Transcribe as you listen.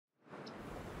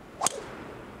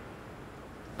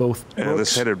both Brooks. Yeah,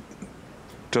 this headed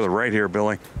to the right here,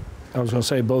 Billy. I was going to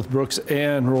say both Brooks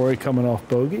and Rory coming off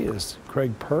bogey is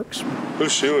Craig Perks.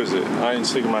 Whose shoe is it? I ain't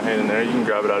sticking my hand in there. You can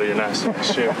grab it out of your nice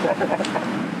shoe.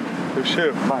 Whose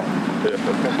shoe? Mine. Yeah.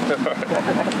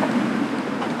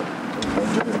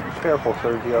 Careful,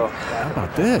 Sergio. How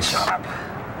about this?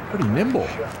 Pretty nimble.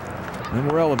 Then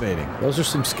we're elevating. Those are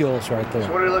some skills right there.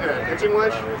 So what are you looking at? Pitching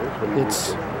wedge?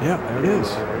 It's Yeah, there it is.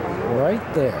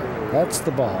 right there. That's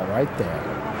the ball right there.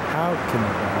 How can the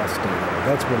ball stay there?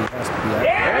 That's what he has to be at.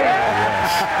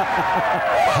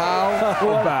 How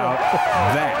about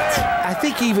that? I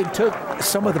think he even took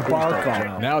some of the bark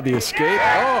off. Now the escape.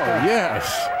 Oh,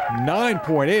 yes.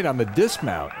 9.8 on the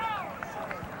dismount.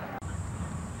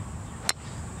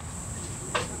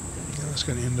 It's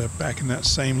going to end up back in that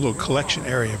same little collection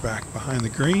area back behind the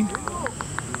green.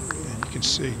 And you can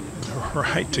see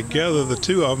right together, the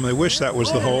two of them. They wish that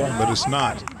was the hole, but it's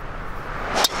not.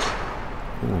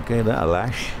 Oh, gave that a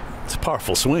lash. It's a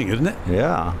powerful swing, isn't it?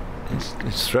 Yeah.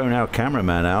 It's thrown our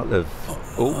cameraman out of,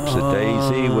 oops, a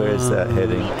daisy. Where's that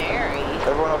heading?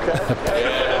 Everyone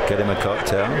okay? Get him a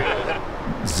cocktail.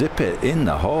 Zip it in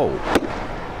the hole.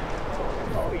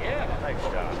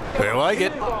 They like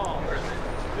it.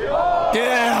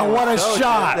 Yeah, what a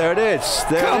shot. There it is.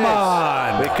 There Come it is.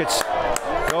 on. Wickets.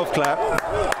 Golf clap.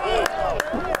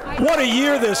 What a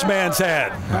year this man's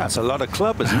had. That's a lot of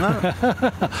club, isn't it?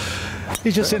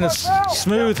 He's just in a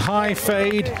smooth high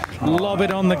fade, lob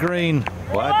it on the green.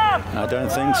 What? I don't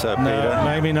think so, Peter. No,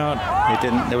 maybe not. He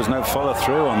didn't. There was no follow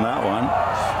through on that one.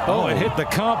 Oh, it hit the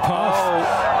car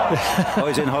path. Oh,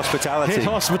 he's in hospitality. Hit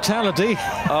hospitality.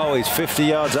 Oh, he's 50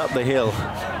 yards up the hill.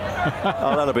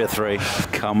 Oh, that'll be a 3.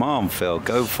 Come on, Phil,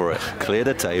 go for it. Clear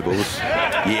the tables.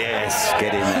 Yes,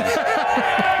 get in there.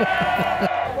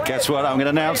 Guess what? I'm going to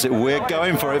announce it. We're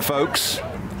going for it, folks.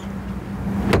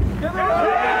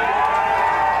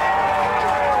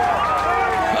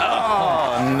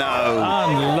 Oh, no.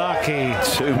 Unlucky.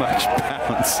 Too much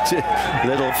bounce.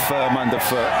 Little firm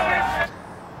underfoot.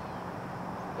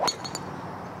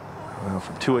 Well,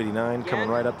 from 289 coming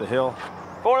right up the hill.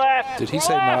 Did he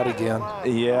say not again?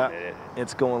 Yeah,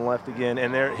 it's going left again.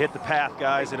 And there, hit the path,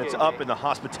 guys, and it's up in the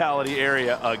hospitality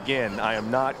area again. I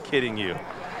am not kidding you.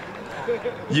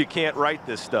 You can't write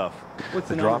this stuff.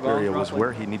 The drop area was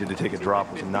where he needed to take a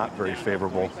drop, was not very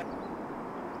favorable.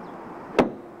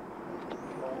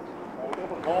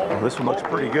 Well, this one looks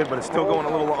pretty good, but it's still going a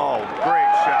little, oh,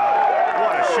 great shot.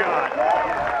 What a shot.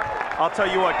 I'll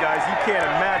tell you what, guys, you can't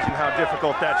imagine how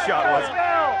difficult that shot was.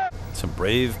 Some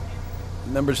brave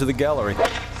members of the gallery.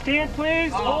 Stand,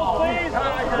 please. Hold, please.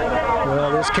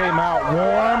 Well, this came out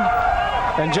warm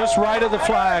and just right of the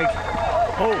flag.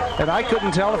 Oh, and I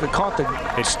couldn't tell if it caught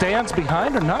the stands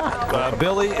behind or not.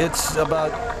 Billy, it's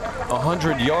about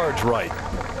 100 yards right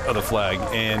of the flag,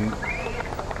 and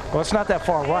well, it's not that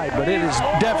far right, but it is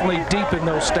definitely deep in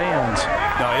those stands.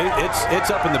 no, it's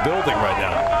up in the building right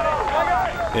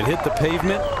now. It hit the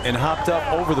pavement and hopped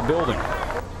up over the building.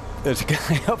 There's a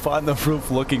guy up on the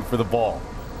roof looking for the ball.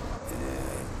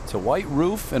 It's a white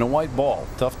roof and a white ball.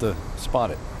 Tough to spot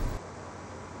it.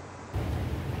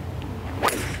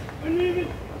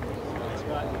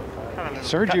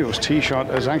 Sergio's tee shot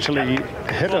has actually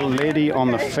hit a lady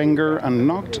on the finger and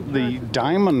knocked the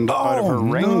diamond out of her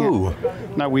ring.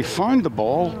 Now, we found the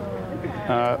ball,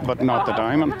 but not the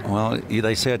diamond. Well,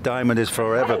 they say a diamond is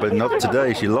forever, but not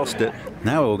today. She lost it.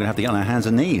 Now we're going to have to get on our hands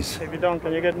and knees. If you don't,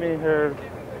 can you get me her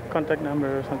contact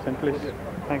number or something, please?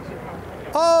 Thanks.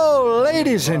 Oh,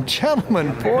 ladies and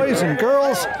gentlemen, boys and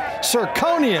girls,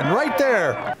 Zirconian right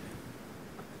there.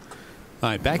 All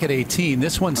right, back at 18.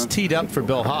 This one's teed up for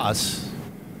Bill Haas.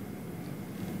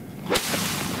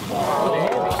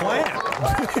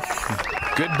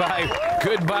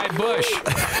 Goodbye, Bush.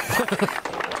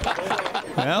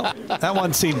 Well, that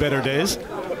one's seen better days.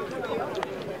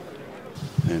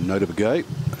 And no to the gate.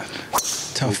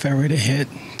 Tough fairway to hit.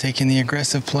 Taking the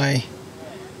aggressive play.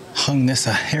 Hung this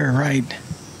a hair right.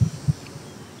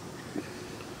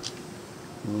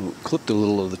 Clipped a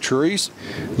little of the trees.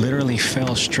 Literally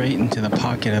fell straight into the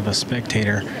pocket of a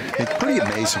spectator. It's pretty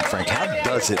amazing, Frank. How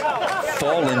does it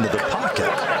fall into the pocket?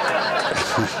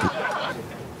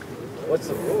 What's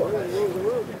the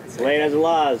rule? It's late as it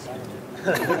lies.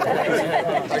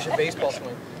 How's your baseball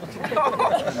swing?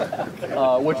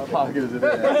 Which pocket is it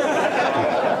in?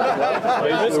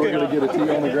 So we're going to get a tee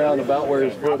on the ground about where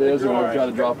his foot is, and we're trying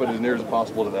to drop it as near as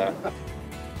possible to that.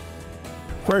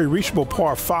 Very reachable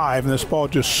par 5, and this ball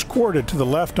just squirted to the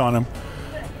left on him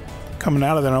coming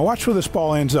out of there. Now watch where this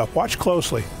ball ends up. Watch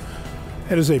closely.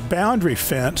 It is a boundary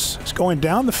fence. It's going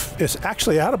down it's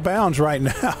actually out of bounds right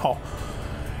now.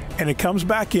 And it comes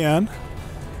back in,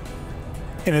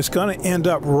 and it's going to end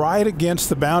up right against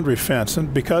the boundary fence.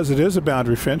 And because it is a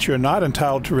boundary fence, you're not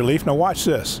entitled to relief. Now watch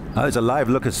this. Oh, it's a live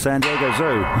look at San Diego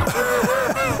Zoo.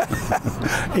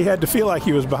 He had to feel like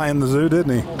he was behind the zoo,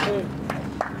 didn't he?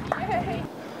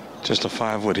 Just a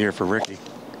 5-wood here for Ricky.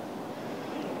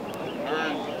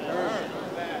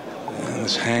 And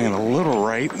it's hanging a little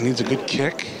right. Needs a good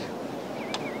kick.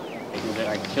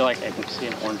 I feel like I can see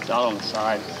an orange dot on the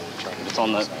side. It's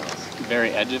on the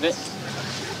very edge of it.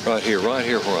 Right here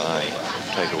where I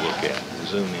take a look at.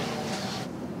 Zoom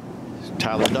in.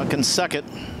 Tyler Duncan second.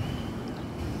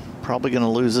 Probably going to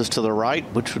lose this to the right,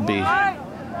 which would be...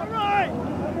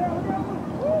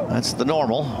 That's the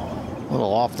normal. A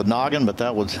little off the noggin, but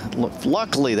that was...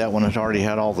 Luckily, that one had already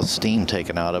had all the steam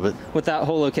taken out of it. With that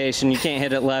whole location, you can't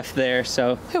hit it left there,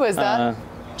 so... Who is that?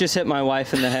 Just hit my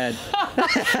wife in the head.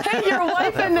 Hit your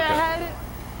wife in the head?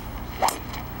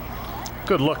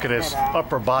 Good look at his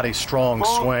upper body strong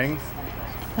swing.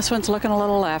 This one's looking a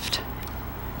little left.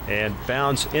 And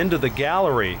bounds into the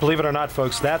gallery. Believe it or not,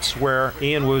 folks, that's where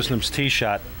Ian Woosnam's tee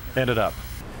shot ended up.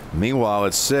 Meanwhile,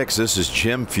 at 6, this is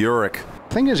Jim Furyk.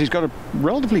 Thing is, he's got a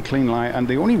relatively clean lie, and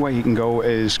the only way he can go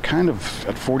is kind of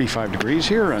at 45 degrees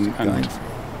here, and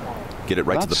get it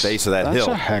right to the base of that hill. That's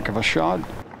a heck of a shot.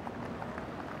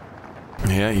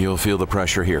 Yeah, you'll feel the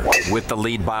pressure here. With the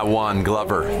lead by 1,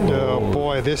 Glover. Oh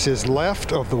boy, this is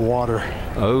left of the water.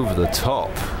 Over the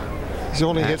top. He's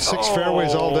only hit 6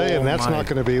 fairways all day, and that's not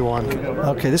going to be one.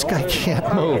 Okay, this guy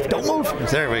can't move. Don't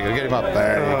move. There we go. Get him up.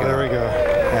 There you go. There we go.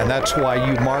 And that's why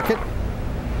you mark it.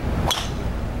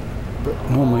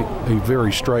 But normally a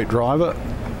very straight driver,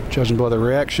 judging by the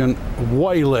reaction,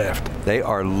 way left. They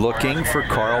are looking for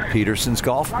Carl Peterson's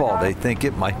golf ball. They think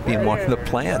it might be one of the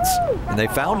plants, and they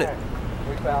found it.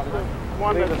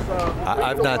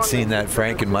 I've not seen that,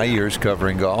 Frank, in my years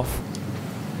covering golf.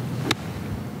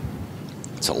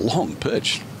 It's a long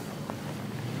pitch.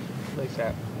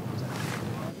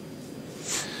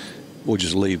 We'll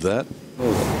just leave that.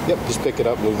 Yep, just pick it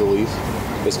up, move the leaf.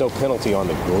 There's no penalty on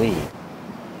the green.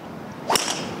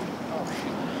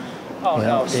 Oh,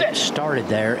 well, no. It started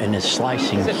there and is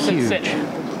slicing huge. Sit.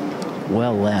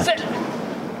 Well left. Sit.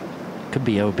 Could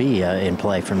be OB in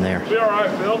play from there. Be all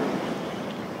right, Phil.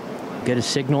 Get a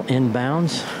signal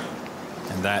inbounds.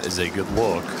 And that is a good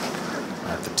look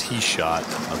at the tee shot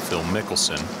of Phil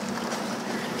Mickelson.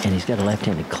 And he's got a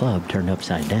left-handed club turned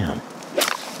upside down.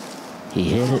 He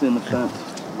hit it. In the fence.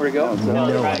 Where'd it go?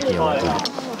 No idea what went.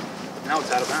 Now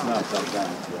it's out of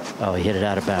bounds. Oh, he hit it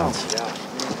out of bounds. Yeah.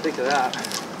 Think of that.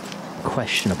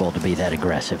 Questionable to be that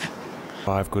aggressive.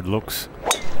 5 good looks.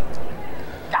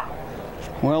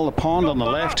 Well, the pond on the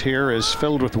left here is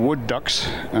filled with wood ducks,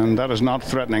 and that is not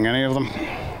threatening any of them.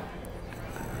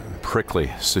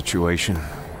 Prickly situation.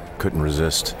 Couldn't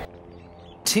resist.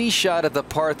 Tee shot at the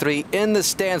par 3 in the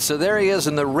stand. So there he is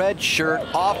in the red shirt,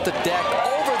 off the deck,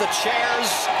 over the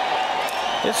chairs.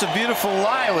 It's a beautiful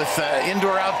lie with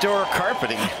indoor-outdoor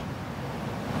carpeting.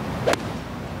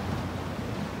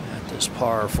 At this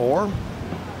par 4.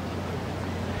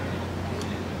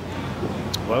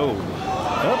 Whoa.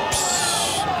 Oops.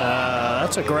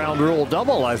 That's a ground rule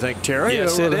double, I think, Terry.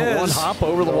 Yes, it is. One hop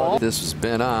over the wall. This has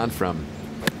been on from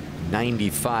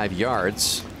 95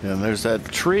 yards. And there's that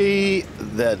tree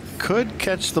that could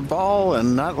catch the ball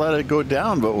and not let it go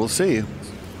down, but we'll see.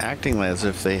 Acting as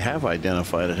if they have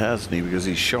identified it, hasn't he? Because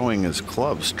he's showing his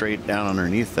club straight down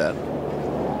underneath that.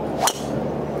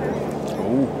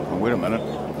 Oh, wait a minute.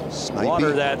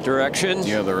 Water that direction.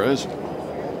 Yeah, there is.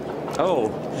 Oh.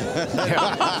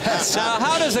 Now,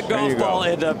 how does a golf ball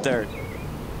end up there?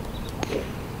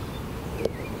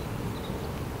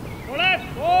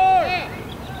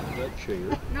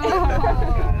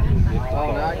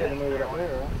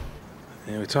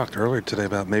 Yeah, we talked earlier today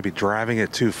about maybe driving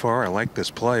it too far. I like this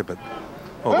play, but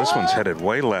this one's headed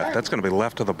way left. That's going to be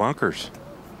left of the bunkers.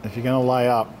 If you're going to lie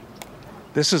up.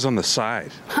 This is on the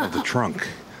side of the trunk,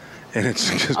 and it's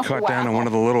just caught down in one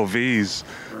of the little V's.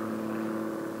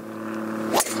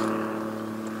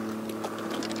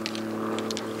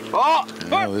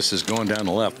 Oh, this is going down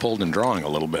the left, pulled and drawing a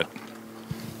little bit.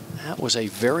 That was a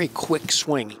very quick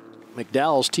swing.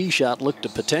 McDowell's tee shot looked to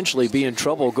potentially be in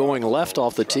trouble going left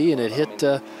off the tee, and it hit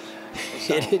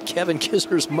Kevin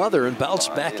Kisner's mother and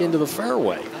bounced back into the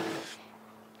fairway.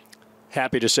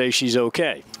 Happy to say she's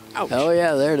okay. Ouch. Oh,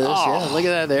 yeah, there it is. Oh. Yeah, look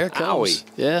at that. There it comes. Owie.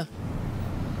 Yeah.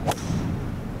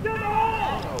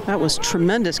 That was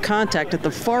tremendous contact at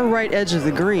the far right edge of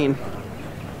the green.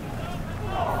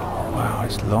 Wow,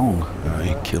 it's long.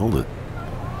 He killed it.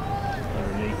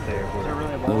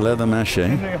 The leather mache.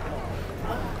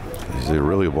 Is there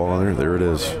really a ball there? There it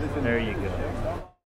is. There you go.